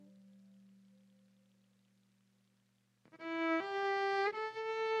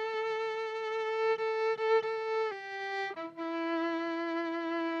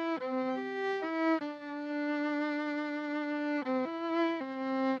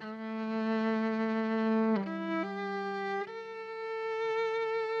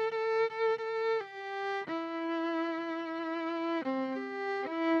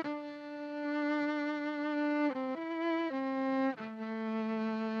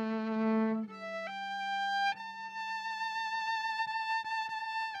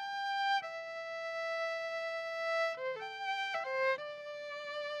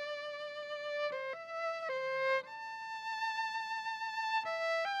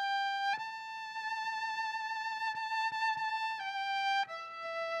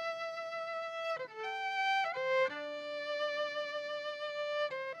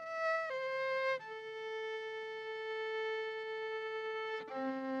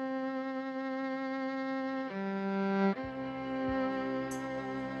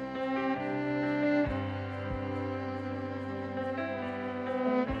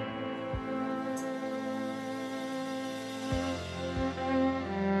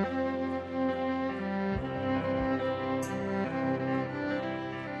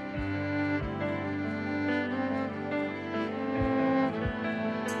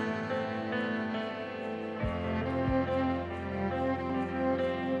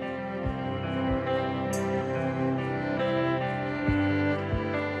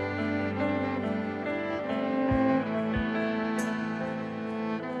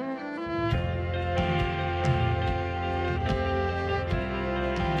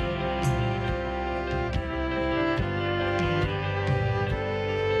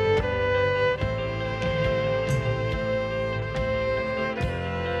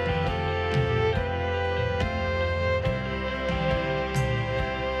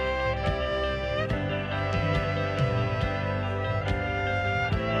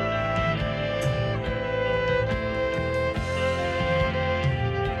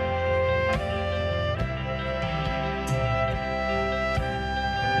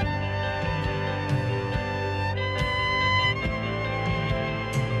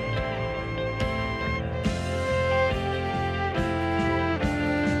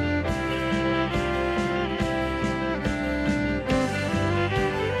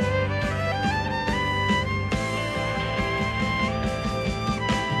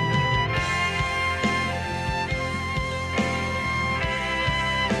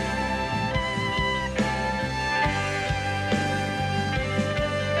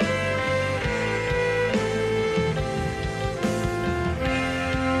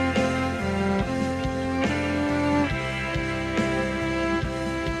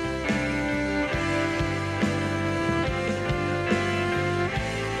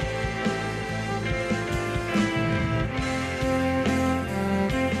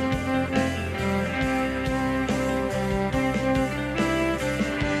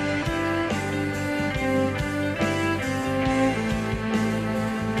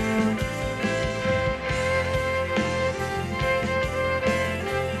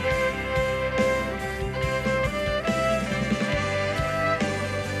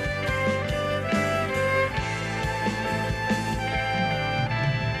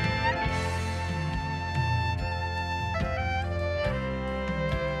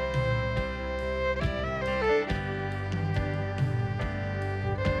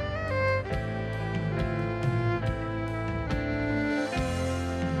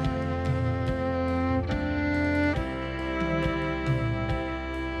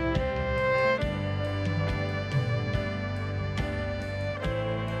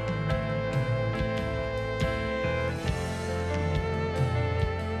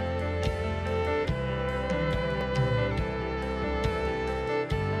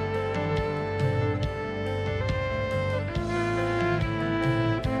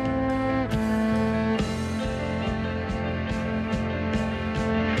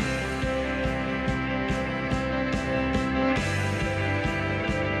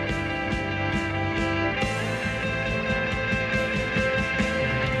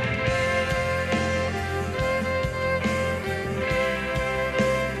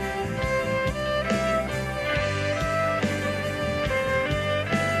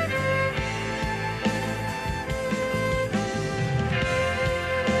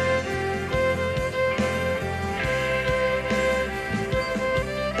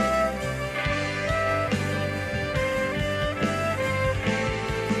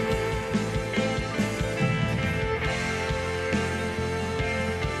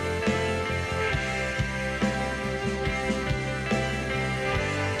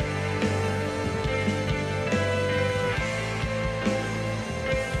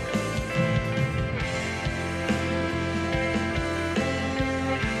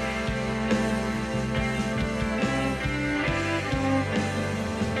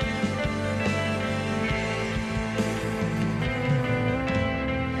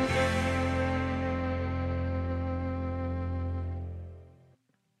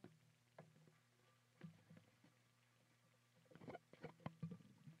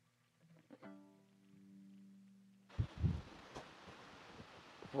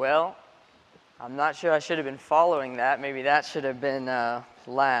Well, I'm not sure I should have been following that. Maybe that should have been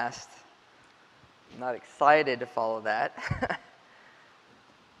last. I'm not excited to follow that.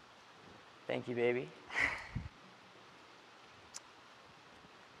 Thank you, baby.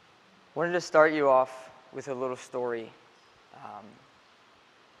 Wanted to start you off with a little story.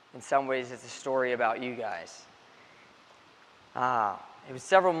 In some ways, it's a story about you guys. It was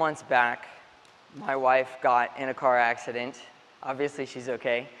several months back. My wife got in a car accident. Obviously, she's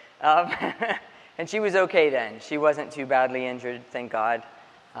okay. And she was okay then. She wasn't too badly injured, thank God.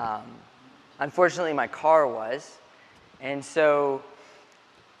 Unfortunately, my car was. And so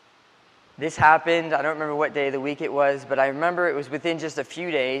this happened. I don't remember what day of the week it was, but I remember it was within just a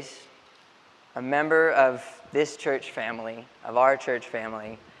few days. A member of this church family, of our church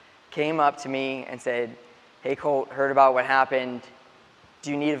family, came up to me and said, "Hey, Colt, heard about what happened.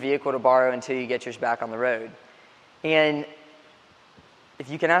 Do you need a vehicle to borrow until you get yours back on the road?" And if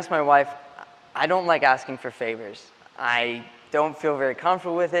you can ask my wife, I don't like asking for favors. I don't feel very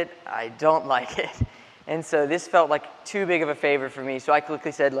comfortable with it. I don't like it. And so this felt like too big of a favor for me. So I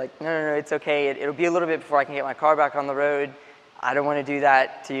quickly said, no, it's okay. It'll be a little bit before I can get my car back on the road. I don't want to do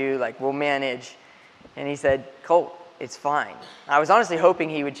that to you. We'll manage. And he said, "Colt, it's fine." I was honestly hoping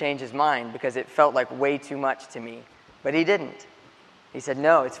he would change his mind because it felt like way too much to me. But he didn't. He said,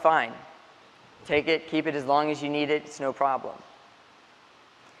 "No, it's fine. Take it, keep it as long as you need it. It's no problem."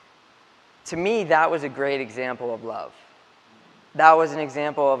 To me, that was a great example of love. That was an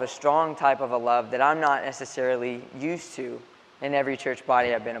example of a strong type of a love that I'm not necessarily used to in every church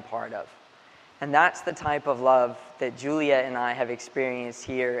body I've been a part of. And that's the type of love that Juliet and I have experienced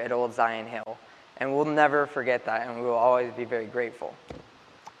here at Old Zion Hill. And we'll never forget that, and we will always be very grateful.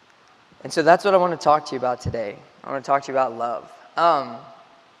 And so that's what I want to talk to you about today. I want to talk to you about love.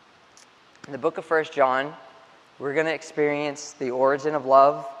 In the book of 1 John, we're going to experience the origin of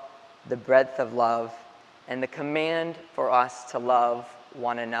love, the breadth of love, and the command for us to love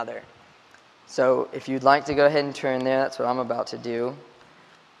one another. So if you'd like to go ahead and turn there, that's what I'm about to do.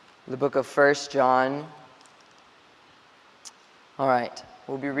 The book of 1 John. All right,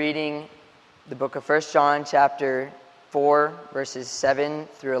 we'll be reading the book of 1 John chapter 4, verses 7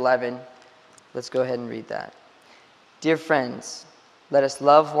 through 11. Let's go ahead and read that. "Dear friends, let us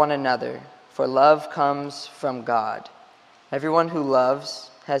love one another, for love comes from God. Everyone who loves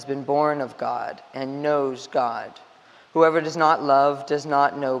has been born of God and knows God. Whoever does not love does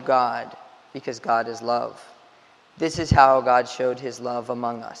not know God, because God is love. This is how God showed his love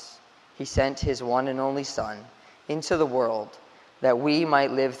among us. He sent his one and only Son into the world that we might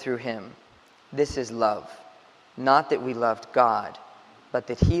live through him. This is love. Not that we loved God, but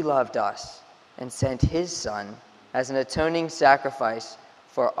that he loved us and sent his Son as an atoning sacrifice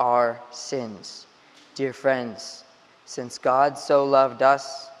for our sins. Dear friends, since God so loved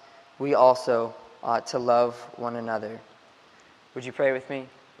us, we also ought to love one another." Would you pray with me?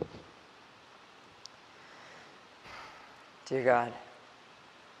 Dear God,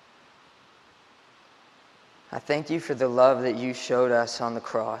 I thank you for the love that you showed us on the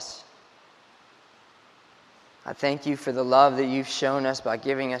cross. I thank you for the love that you've shown us by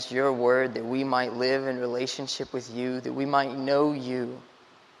giving us your word, that we might live in relationship with you, that we might know you,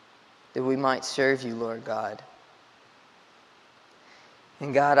 that we might serve you, Lord God.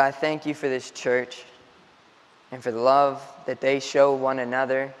 And God, I thank you for this church and for the love that they show one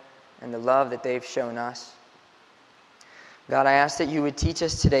another and the love that they've shown us. God, I ask that you would teach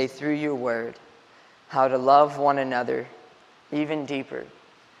us today through your word how to love one another even deeper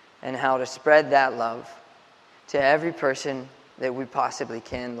and how to spread that love to every person that we possibly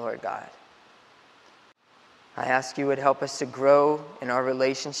can, Lord God. I ask you would help us to grow in our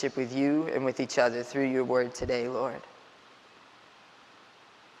relationship with you and with each other through your word today, Lord.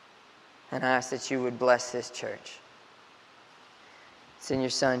 And I ask that you would bless this church. It's in your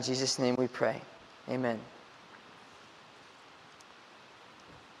Son, Jesus' name we pray. Amen.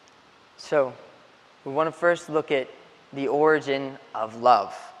 So, we want to first look at the origin of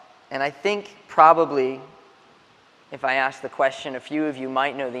love. And I think probably, if I ask the question, a few of you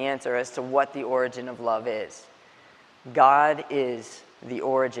might know the answer as to what the origin of love is. God is the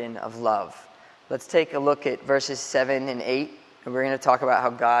origin of love. Let's take a look at verses 7 and 8. And we're going to talk about how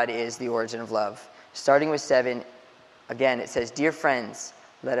God is the origin of love. Starting with 7, again, it says, "Dear friends,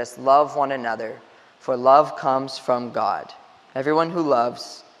 let us love one another, for love comes from God. Everyone who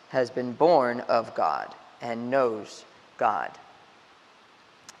loves has been born of God and knows God."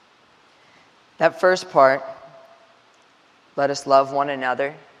 That first part, let us love one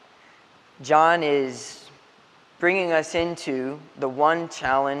another, John is bringing us into the one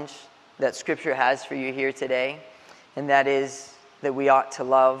challenge that Scripture has for you here today, and that is that we ought to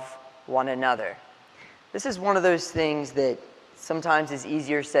love one another. This is one of those things that sometimes is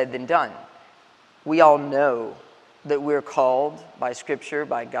easier said than done. We all know that we're called by Scripture,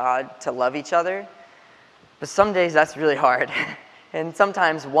 by God, to love each other, but some days that's really hard. And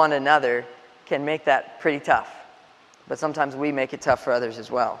sometimes one another can make that pretty tough. But sometimes we make it tough for others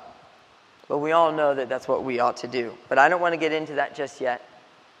as well. But we all know that that's what we ought to do. But I don't want to get into that just yet.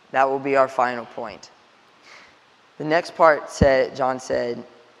 That will be our final point. The next part, John said,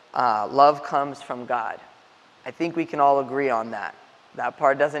 love comes from God. I think we can all agree on that. That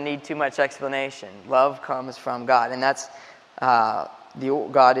part doesn't need too much explanation. Love comes from God. And that's,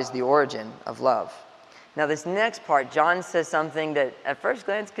 God is the origin of love. Now this next part, John says something that at first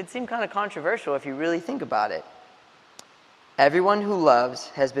glance could seem kind of controversial if you really think about it. Everyone who loves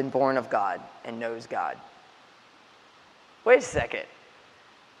has been born of God and knows God. Wait a second.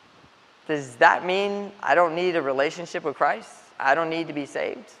 Does that mean I don't need a relationship with Christ? I don't need to be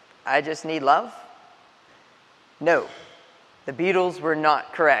saved? I just need love? No. The Beatles were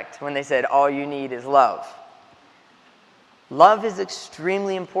not correct when they said all you need is love. Love is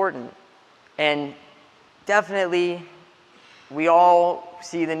extremely important. And definitely, we all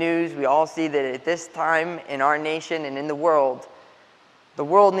see the news. We all see that at this time in our nation and in the world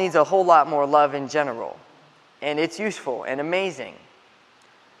needs a whole lot more love in general. And it's useful and amazing.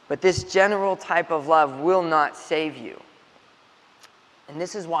 But this general type of love will not save you. And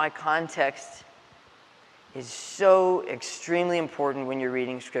this is why context is so extremely important when you're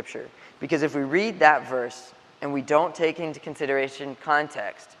reading Scripture. Because if we read that verse and we don't take into consideration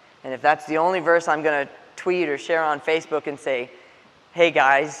context, and if that's the only verse I'm going to tweet or share on Facebook and say, hey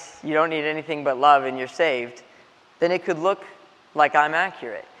guys, you don't need anything but love and you're saved, then it could look like I'm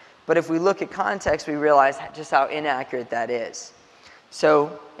accurate. But if we look at context, we realize just how inaccurate that is.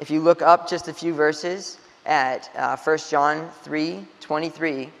 So if you look up just a few verses at 1 John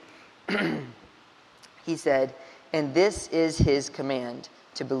 3:23, he said, and this is his command,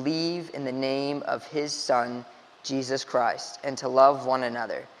 to believe in the name of his Son, Jesus Christ, and to love one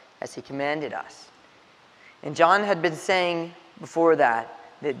another as he commanded us. And John had been saying before that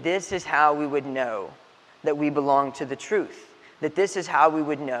this is how we would know that we belong to the truth. That this is how we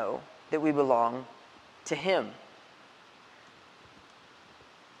would know that we belong to him.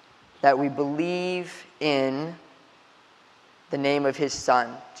 That we believe in the name of his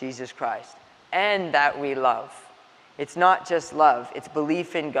Son, Jesus Christ, and that we love. It's not just love, it's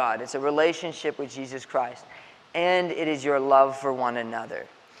belief in God. It's a relationship with Jesus Christ, and it is your love for one another.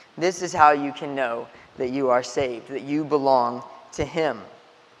 This is how you can know that you are saved, that you belong to him.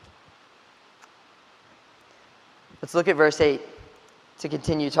 Let's look at verse 8 to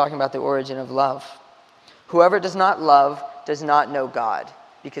continue talking about the origin of love. Whoever does not love does not know God,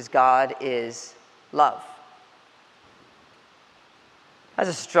 because God is love. That's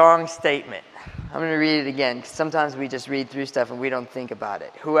a strong statement. I'm going to read it again, because sometimes we just read through stuff and we don't think about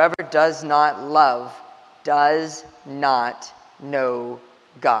it. Whoever does not love does not know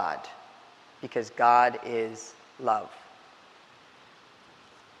God, because God is love.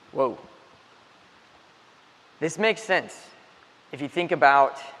 Whoa. This makes sense if you think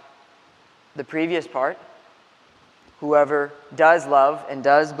about the previous part. Whoever does love and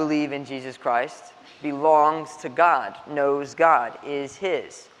does believe in Jesus Christ belongs to God, knows God, is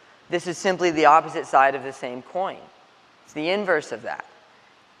his. This is simply the opposite side of the same coin. It's the inverse of that.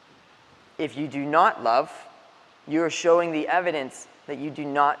 If you do not love, you are showing the evidence that you do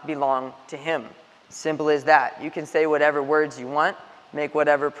not belong to him. Simple as that. You can say whatever words you want, make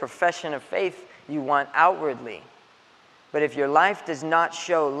whatever profession of faith you want outwardly. But if your life does not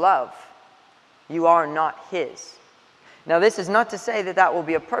show love, you are not his. Now, this is not to say that that will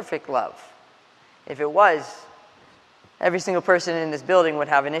be a perfect love. If it was, every single person in this building would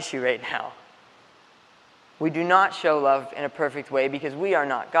have an issue right now. We do not show love in a perfect way because we are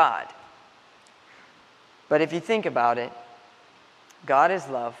not God. But if you think about it, God is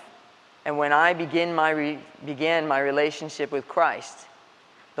love. And when I began my relationship with Christ,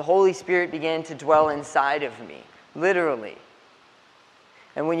 the Holy Spirit began to dwell inside of me, literally.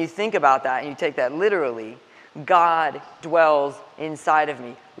 And when you think about that and you take that literally, God dwells inside of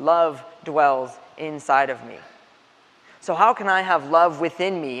me. Love dwells inside of me. So how can I have love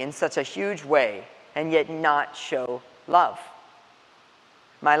within me in such a huge way and yet not show love?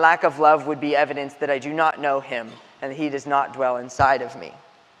 My lack of love would be evidence that I do not know him and that he does not dwell inside of me.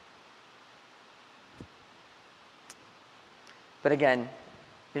 But again,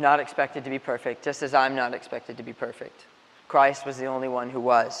 you're not expected to be perfect, just as I'm not expected to be perfect. Christ was the only one who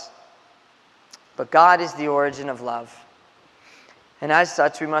was. But God is the origin of love. And as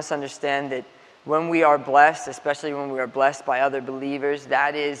such, we must understand that when we are blessed, especially when we are blessed by other believers,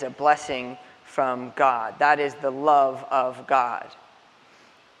 that is a blessing from God. That is the love of God.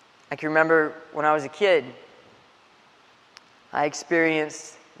 I can remember when I was a kid, I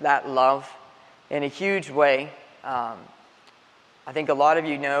experienced that love in a huge way. I think a lot of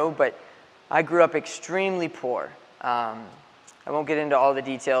you know, but I grew up extremely poor. I won't get into all the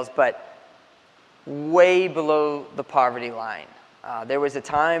details, but way below the poverty line. There was a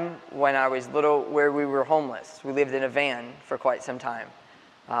time when I was little where we were homeless. We lived in a van for quite some time.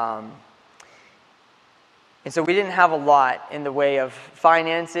 And so we didn't have a lot in the way of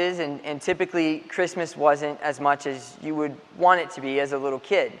finances, and typically Christmas wasn't as much as you would want it to be as a little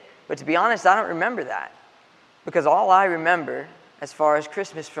kid. But to be honest, I don't remember that, because all I remember as far as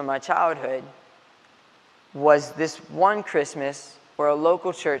Christmas from my childhood was this one Christmas where a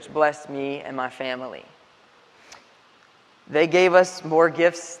local church blessed me and my family. They gave us more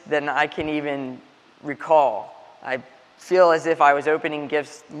gifts than I can even recall. I feel as if I was opening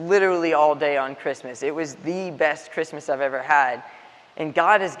gifts literally all day on Christmas. It was the best Christmas I've ever had. And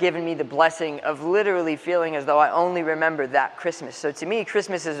God has given me the blessing of literally feeling as though I only remember that Christmas. So to me,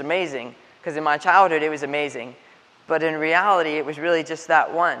 Christmas is amazing, because in my childhood it was amazing. But in reality, it was really just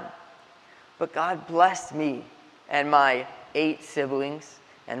that one. But God blessed me and my 8 siblings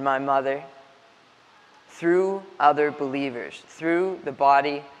and my mother through other believers, through the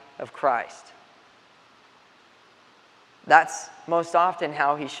body of Christ. That's most often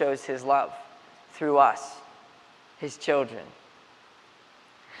how he shows his love, through us, his children.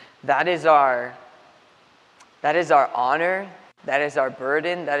 That is our honor, that is our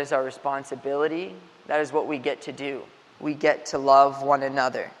burden, that is our responsibility, that is what we get to do. We get to love one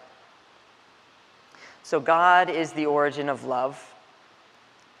another. So God is the origin of love.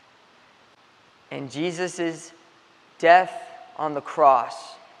 And Jesus' death on the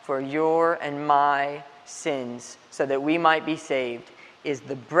cross for your and my sins so that we might be saved is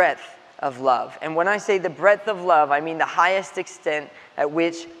the breadth of love. And when I say the breadth of love, I mean the highest extent at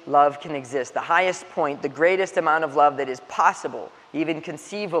which love can exist. The highest point, the greatest amount of love that is possible, even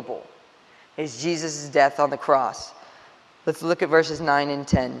conceivable, is Jesus' death on the cross. Let's look at verses 9 and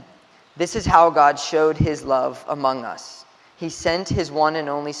 10. This is how God showed his love among us. He sent his one and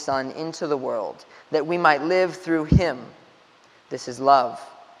only Son into the world that we might live through him. This is love.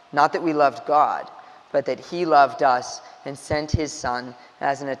 Not that we loved God, but that he loved us and sent his Son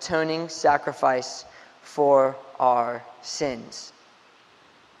as an atoning sacrifice for our sins.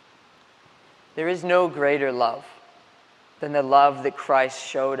 There is no greater love than the love that Christ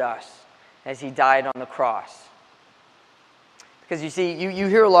showed us as he died on the cross. Because you see, you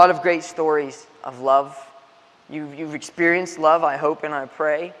hear a lot of great stories of love. You've experienced love, I hope and I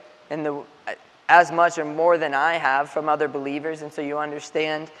pray, and as much or more than I have from other believers, and so you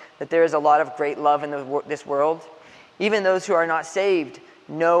understand that there is a lot of great love in this world. Even those who are not saved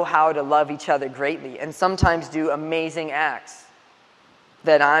know how to love each other greatly, and sometimes do amazing acts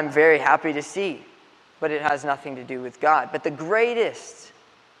that I'm very happy to see, but it has nothing to do with God. But the greatest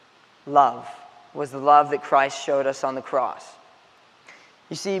love was the love that Christ showed us on the cross.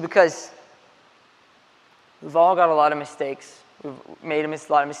 You see, because we've all got a lot of mistakes. We've made a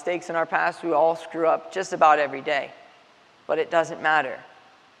lot of mistakes in our past. We all screw up just about every day. But it doesn't matter.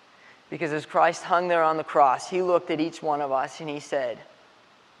 Because as Christ hung there on the cross, he looked at each one of us and he said,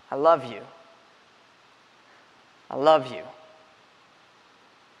 I love you. I love you.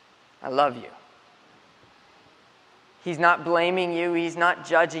 I love you. He's not blaming you. He's not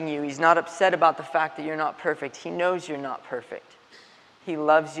judging you. He's not upset about the fact that you're not perfect. He knows you're not perfect. He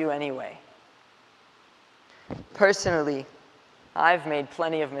loves you anyway. Personally, I've made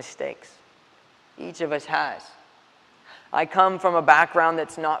plenty of mistakes. Each of us has. I come from a background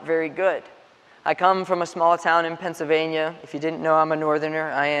that's not very good. I come from a small town in Pennsylvania. If you didn't know, I'm a northerner.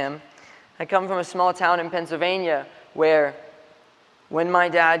 I am. I come from a small town in Pennsylvania where when my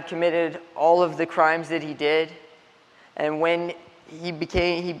dad committed all of the crimes that he did, and when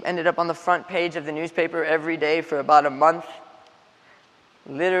he ended up on the front page of the newspaper every day for about a month,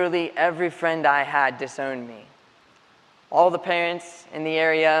 literally every friend I had disowned me. All the parents in the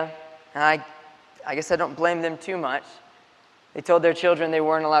area, and I guess I don't blame them too much. They told their children they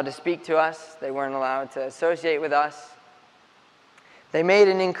weren't allowed to speak to us. They weren't allowed to associate with us. They made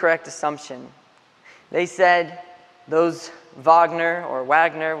an incorrect assumption. They said, those Wagner,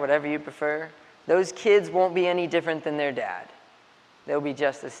 whatever you prefer, those kids won't be any different than their dad. They'll be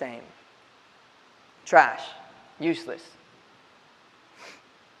just the same. Trash. Useless.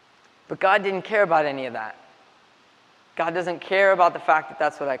 But God didn't care about any of that. God doesn't care about the fact that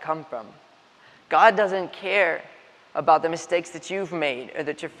that's what I come from. God doesn't care about the mistakes that you've made or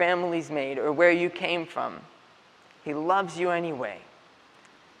that your family's made or where you came from. He loves you anyway.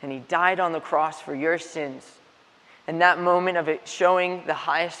 And he died on the cross for your sins. And that moment of it showing the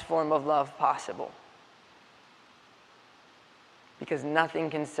highest form of love possible. Because nothing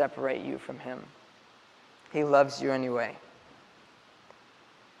can separate you from him. He loves you anyway.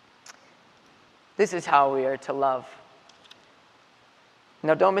 This is how we are to love.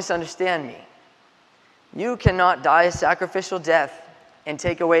 Now, don't misunderstand me. You cannot die a sacrificial death and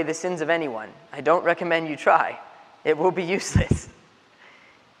take away the sins of anyone. I don't recommend you try. It will be useless.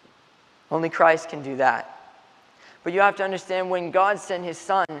 Only Christ can do that. But you have to understand, when God sent his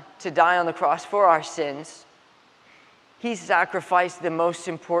Son to die on the cross for our sins, he sacrificed the most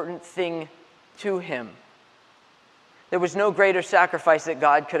important thing to him. There was no greater sacrifice that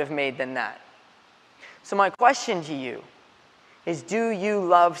God could have made than that. So my question to you is, do you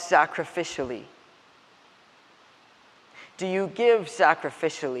love sacrificially? Do you give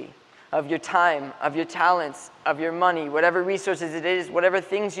sacrificially of your time, of your talents, of your money, whatever resources it is, whatever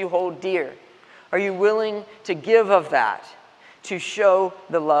things you hold dear? Are you willing to give of that to show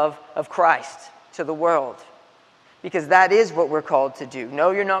the love of Christ to the world? Because that is what we're called to do.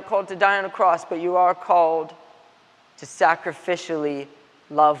 No, you're not called to die on a cross, but you are called to sacrificially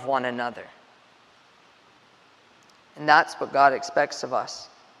love one another. And that's what God expects of us.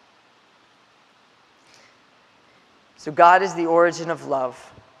 So God is the origin of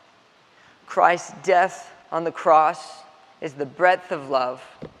love. Christ's death on the cross is the breadth of love.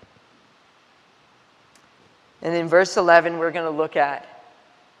 And in verse 11, we're going to look at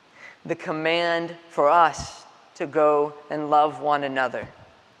the command for us to go and love one another.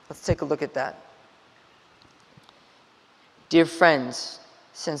 Let's take a look at that. Dear friends,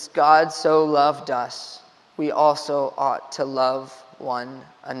 since God so loved us, we also ought to love one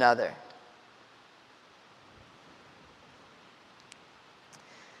another.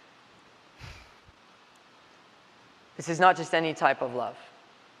 This is not just any type of love.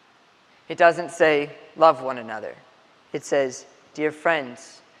 It doesn't say, love one another. It says, dear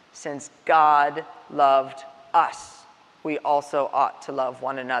friends, since God loved us, we also ought to love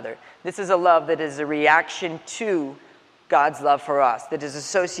one another. This is a love that is a reaction to God's love for us, that is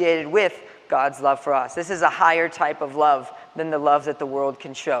associated with God's love for us. This is a higher type of love than the love that the world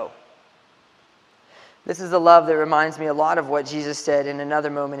can show. This is a love that reminds me a lot of what Jesus said in another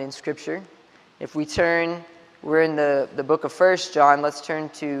moment in Scripture. If we turn, we're in the book of 1 John. Let's turn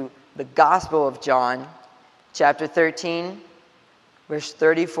to the Gospel of John, chapter 13, verse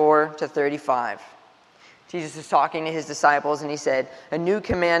 34 to 35. Jesus is talking to his disciples, and he said, "A new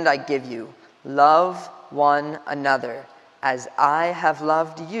command I give you, love one another. As I have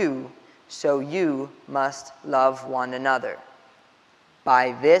loved you, so you must love one another.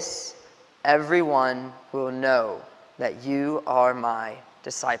 By this, everyone will know that you are my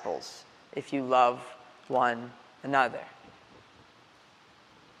disciples, if you love one another."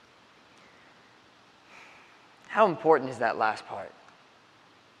 How important is that last part?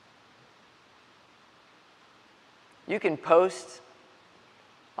 You can post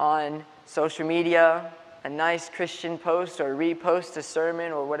on social media a nice Christian post or repost a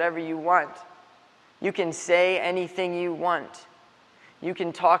sermon or whatever you want. You can say anything you want. You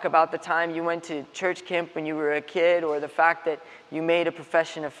can talk about the time you went to church camp when you were a kid, or the fact that you made a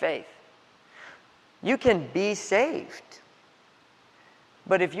profession of faith. You can be saved.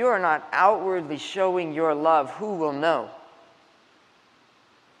 But if you are not outwardly showing your love, who will know?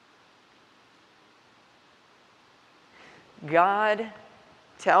 God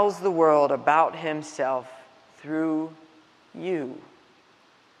tells the world about himself through you.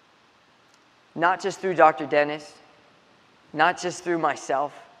 Not just through Dr. Dennis, not just through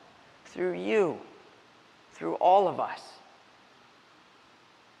myself, through you, through all of us.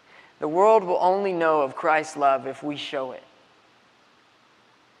 The world will only know of Christ's love if we show it.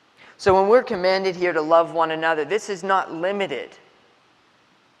 So when we're commanded here to love one another, this is not limited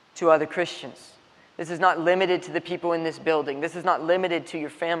to other Christians. This is not limited to the people in this building. This is not limited to your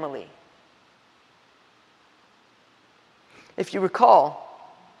family. If you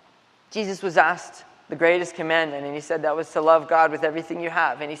recall, Jesus was asked the greatest commandment, and he said that was to love God with everything you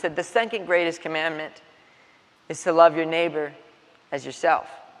have. And he said the second greatest commandment is to love your neighbor as yourself.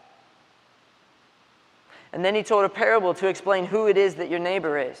 And then he told a parable to explain who it is that your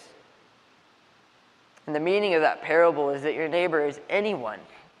neighbor is. And the meaning of that parable is that your neighbor is anyone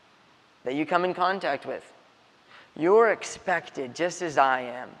that you come in contact with. You're expected, just as I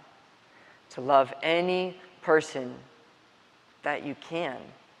am, to love any person that you can.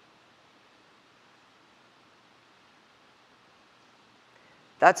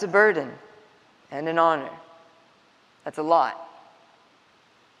 That's a burden and an honor. That's a lot.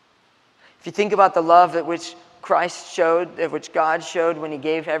 If you think about the love that which Christ showed, that which God showed when he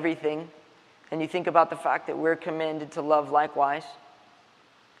gave everything, and you think about the fact that we're commanded to love likewise,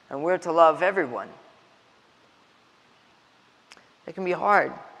 and we're to love everyone, it can be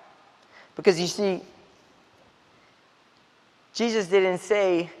hard. Because you see, Jesus didn't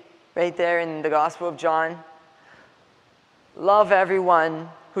say right there in the Gospel of John, love everyone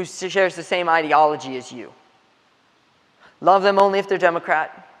who shares the same ideology as you. Love them only if they're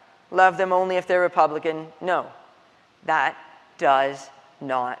Democrat. Love them only if they're Republican. No, that does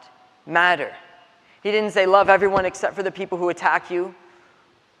not matter. He didn't say love everyone except for the people who attack you,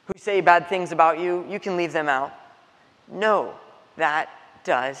 who say bad things about you. You can leave them out. No, that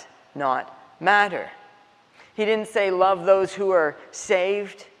does not matter. He didn't say love those who are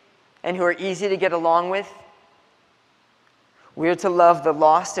saved and who are easy to get along with. We are to love the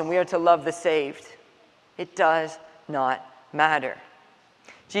lost and we are to love the saved. It does not matter.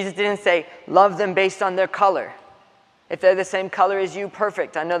 Jesus didn't say love them based on their color. If they're the same color as you,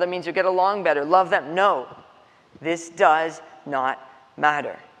 perfect. I know that means you get along better. Love them. No, this does not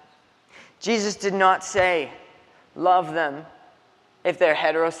matter. Jesus did not say love them if they're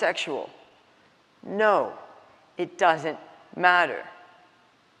heterosexual. No, it doesn't matter.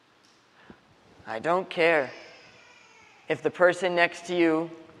 I don't care if the person next to you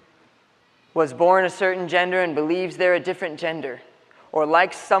was born a certain gender and believes they're a different gender, or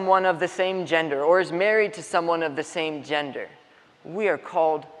likes someone of the same gender, or is married to someone of the same gender. We are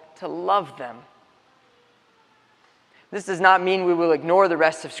called to love them. This does not mean we will ignore the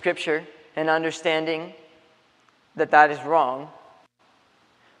rest of Scripture and understanding that that is wrong,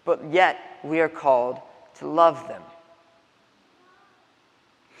 but yet we are called to love them.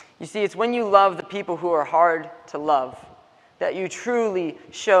 You see, it's when you love the people who are hard to love that you truly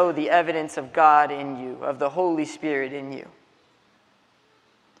show the evidence of God in you, of the Holy Spirit in you.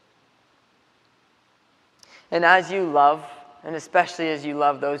 And as you love, and especially as you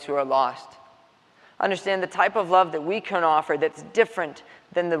love those who are lost, understand the type of love that we can offer that's different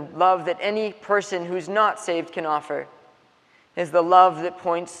than the love that any person who's not saved can offer is the love that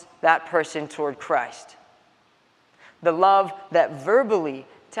points that person toward Christ. The love that verbally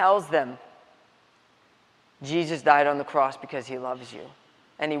tells them Jesus died on the cross because he loves you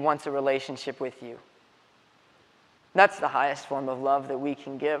and he wants a relationship with you. That's the highest form of love that we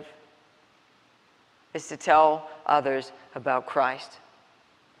can give, is to tell others about Christ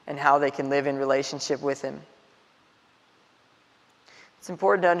and how they can live in relationship with him. It's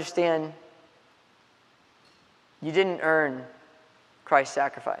important to understand you didn't earn Christ's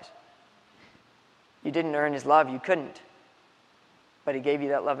sacrifice. You didn't earn his love. You couldn't. But he gave you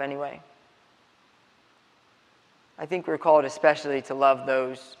that love anyway. I think we're called especially to love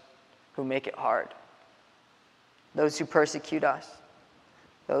those who make it hard. Those who persecute us.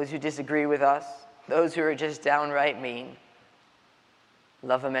 Those who disagree with us. Those who are just downright mean.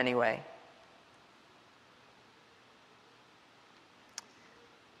 Love them anyway.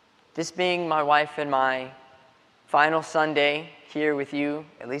 This being my wife and my final Sunday here with you,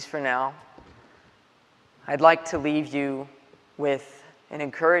 at least for now, I'd like to leave you with an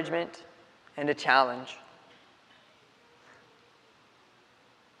encouragement and a challenge.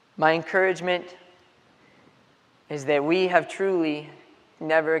 My encouragement is that we have truly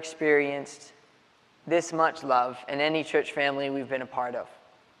never experienced this much love in any church family we've been a part of.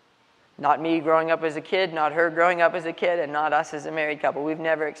 Not me growing up as a kid, not her growing up as a kid, and not us as a married couple. We've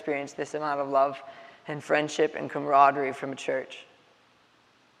never experienced this amount of love and friendship and camaraderie from a church.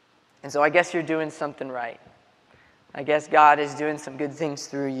 And so I guess you're doing something right. I guess God is doing some good things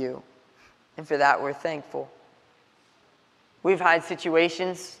through you. And for that, we're thankful. We've had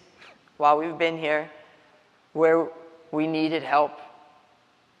situations while we've been here where we needed help,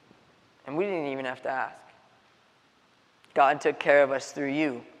 and we didn't even have to ask. God took care of us through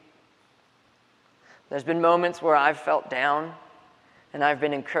you. There's been moments where I've felt down, and I've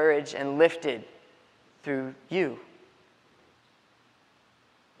been encouraged and lifted through you.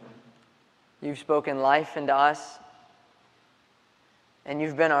 You've spoken life into us, and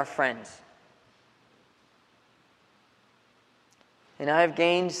you've been our friends. And I have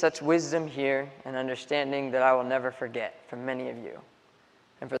gained such wisdom here and understanding that I will never forget from many of you.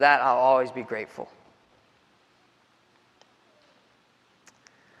 And for that, I'll always be grateful.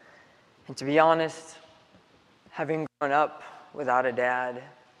 And to be honest, having grown up without a dad,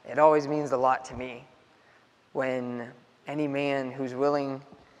 it always means a lot to me when any man who's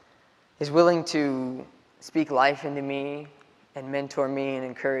is willing to speak life into me and mentor me and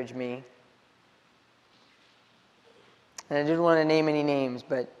encourage me. And I didn't want to name any names,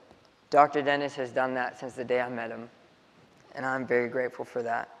 but Dr. Dennis has done that since the day I met him. and I'm very grateful for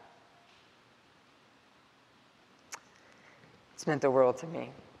that. It's meant the world to me,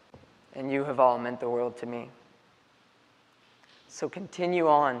 and you have all meant the world to me. So continue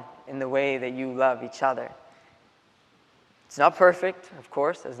on in the way that you love each other. It's not perfect, of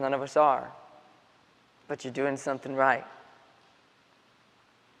course, as none of us are, but you're doing something right.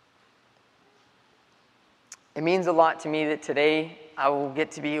 It means a lot to me that today I will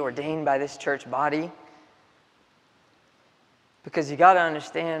get to be ordained by this church body, because you got to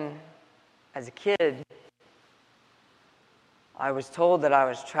understand, as a kid, I was told that I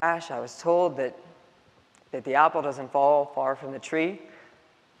was trash. I was told that the apple doesn't fall far from the tree,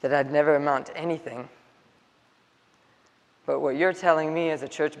 that I'd never amount to anything. But what you're telling me as a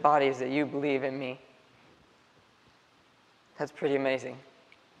church body is that you believe in me. That's pretty amazing.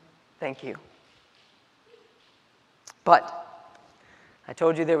 Thank you. But I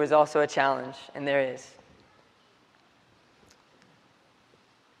told you there was also a challenge, and there is.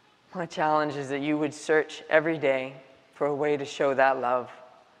 My challenge is that you would search every day for a way to show that love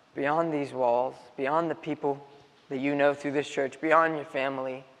beyond these walls, beyond the people that you know through this church, beyond your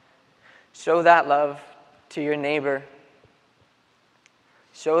family. Show that love to your neighbor.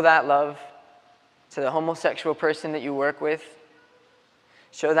 Show that love to the homosexual person that you work with.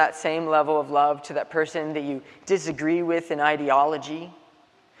 Show that same level of love to that person that you disagree with in ideology.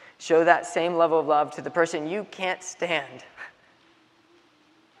 Show that same level of love to the person you can't stand.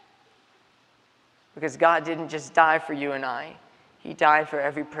 Because God didn't just die for you and I. He died for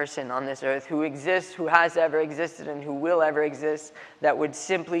every person on this earth who exists, who has ever existed, and who will ever exist, that would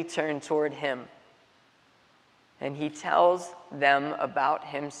simply turn toward Him. And He tells them about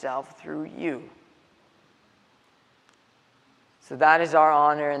Himself through you. So that is our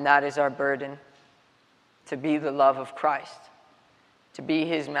honor and that is our burden, to be the love of Christ, to be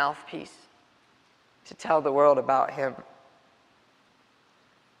His mouthpiece, to tell the world about Him.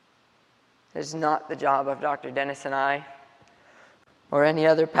 It is not the job of Dr. Dennis and I, or any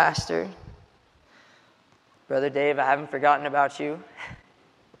other pastor. Brother Dave, I haven't forgotten about you.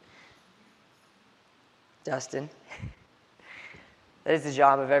 Dustin. That is the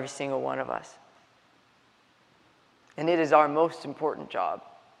job of every single one of us. And it is our most important job,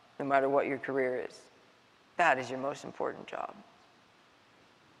 no matter what your career is. That is your most important job.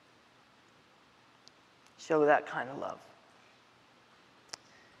 Show that kind of love.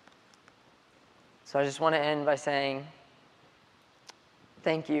 So I just want to end by saying,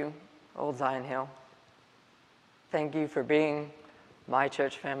 thank you, Old Zion Hill. Thank you for being my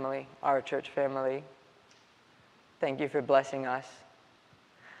church family, our church family. Thank you for blessing us.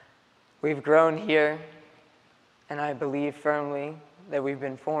 We've grown here, and I believe firmly that we've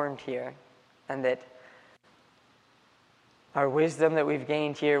been formed here, and that our wisdom that we've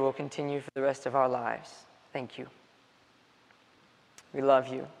gained here will continue for the rest of our lives. Thank you. We love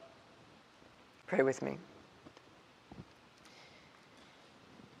you. Pray with me.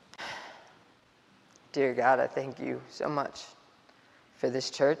 Dear God, I thank you so much for this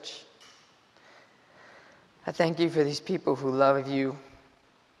church. I thank you for these people who love you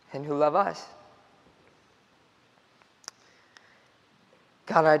and who love us.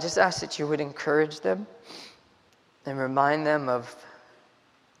 God, I just ask that you would encourage them and remind them of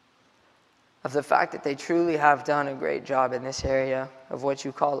the fact that they truly have done a great job in this area of what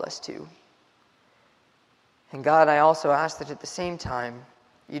you call us to. And God, I also ask that at the same time,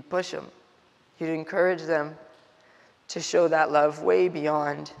 you'd push them. You'd encourage them to show that love way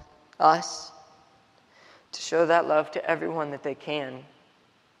beyond us, to show that love to everyone that they can,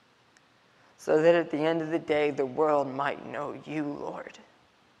 so that at the end of the day, the world might know you, Lord.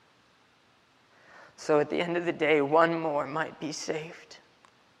 So at the end of the day, one more might be saved.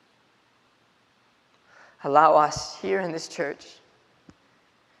 Allow us here in this church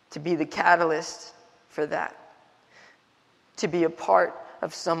to be the catalyst for that, to be a part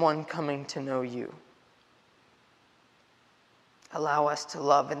of someone coming to know you. Allow us to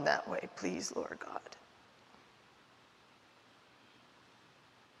love in that way, please, Lord God.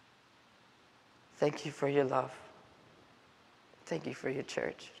 Thank you for your love. Thank you for your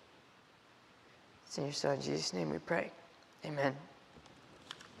church. It's in your Son, Jesus' name we pray. Amen.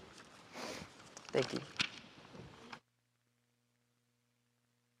 Thank you.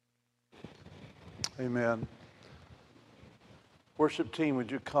 Amen. Worship team,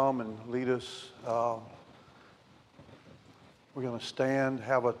 would you come and lead us? We're going to stand,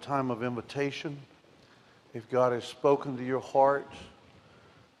 have a time of invitation. If God has spoken to your heart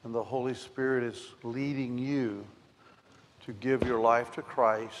and the Holy Spirit is leading you to give your life to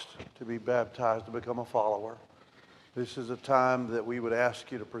Christ, to be baptized, to become a follower, this is a time that we would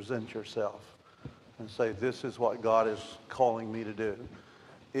ask you to present yourself and say, this is what God is calling me to do.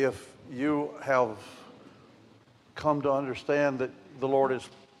 If you have come to understand that the Lord is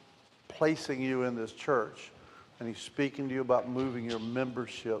placing you in this church and He's speaking to you about moving your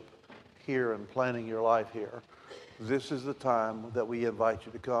membership here and planning your life here, this is the time that we invite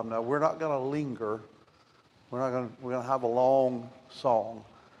you to come. Now, we're not going to linger. We're going to have a long song.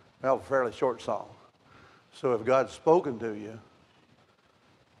 We have a fairly short song. So if God's spoken to you,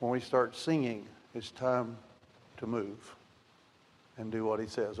 when we start singing, it's time to move and do what He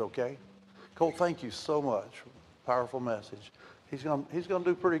says, okay? Cole, thank you so much. Powerful message. He's going to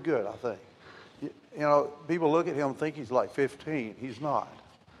do pretty good, I think. You know, people look at him and think he's like 15. He's not.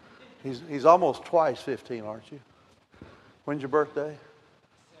 He's almost twice 15, aren't you? When's your birthday?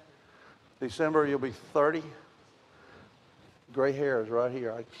 December, you'll be 30. Gray hairs right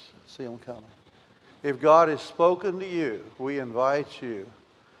here. I can see them coming. If God has spoken to you, we invite you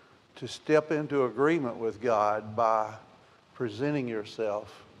to step into agreement with God by presenting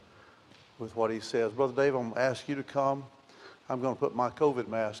yourself with what He says. Brother Dave, I'm going to ask you to come. I'm going to put my COVID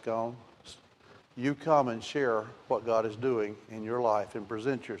mask on. You come and share what God is doing in your life and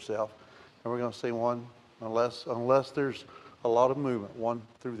present yourself. And we're going to sing one, unless there's a lot of movement, one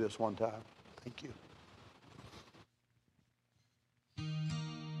through this one time. Thank you.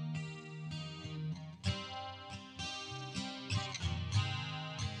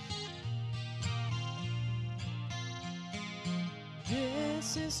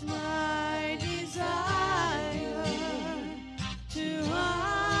 This is my